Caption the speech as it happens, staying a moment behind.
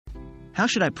How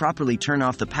should I properly turn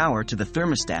off the power to the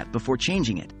thermostat before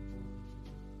changing it?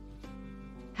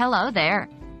 Hello there.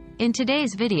 In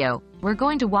today's video, we're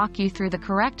going to walk you through the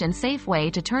correct and safe way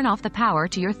to turn off the power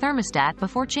to your thermostat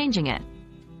before changing it.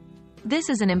 This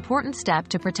is an important step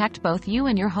to protect both you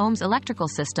and your home's electrical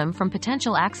system from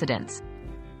potential accidents.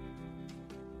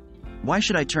 Why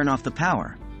should I turn off the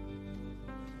power?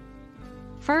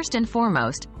 First and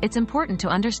foremost, it's important to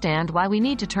understand why we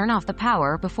need to turn off the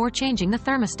power before changing the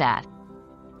thermostat.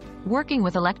 Working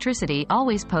with electricity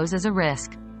always poses a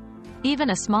risk.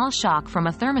 Even a small shock from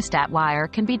a thermostat wire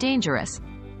can be dangerous.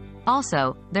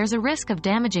 Also, there's a risk of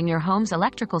damaging your home's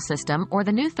electrical system or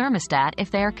the new thermostat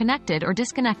if they are connected or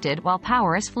disconnected while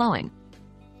power is flowing.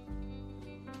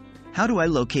 How do I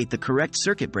locate the correct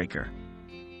circuit breaker?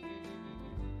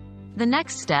 The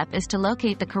next step is to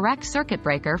locate the correct circuit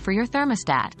breaker for your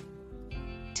thermostat.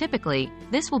 Typically,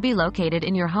 this will be located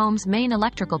in your home's main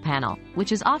electrical panel,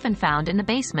 which is often found in the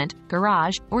basement,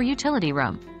 garage, or utility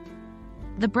room.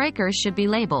 The breakers should be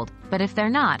labeled, but if they're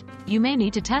not, you may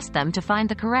need to test them to find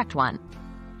the correct one.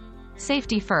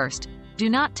 Safety first. Do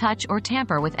not touch or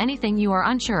tamper with anything you are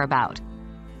unsure about.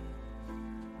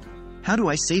 How do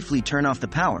I safely turn off the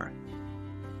power?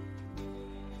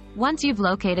 Once you've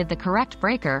located the correct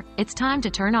breaker, it's time to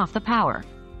turn off the power.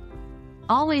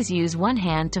 Always use one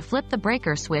hand to flip the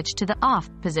breaker switch to the off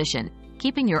position,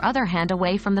 keeping your other hand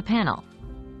away from the panel.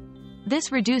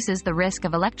 This reduces the risk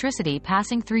of electricity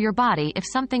passing through your body if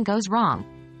something goes wrong.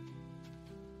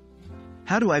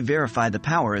 How do I verify the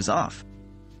power is off?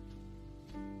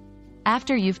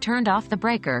 After you've turned off the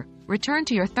breaker, return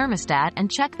to your thermostat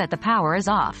and check that the power is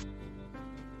off.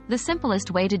 The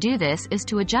simplest way to do this is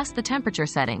to adjust the temperature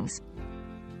settings.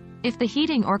 If the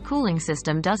heating or cooling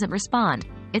system doesn't respond,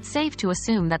 it's safe to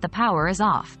assume that the power is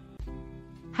off.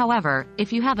 However,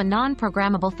 if you have a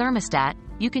non-programmable thermostat,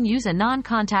 you can use a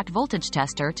non-contact voltage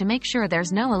tester to make sure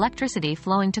there's no electricity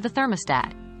flowing to the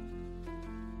thermostat.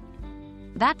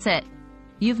 That's it.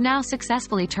 You've now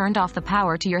successfully turned off the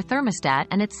power to your thermostat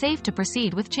and it's safe to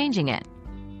proceed with changing it.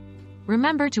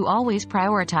 Remember to always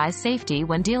prioritize safety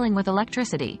when dealing with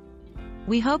electricity.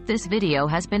 We hope this video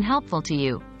has been helpful to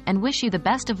you, and wish you the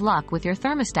best of luck with your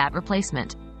thermostat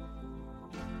replacement.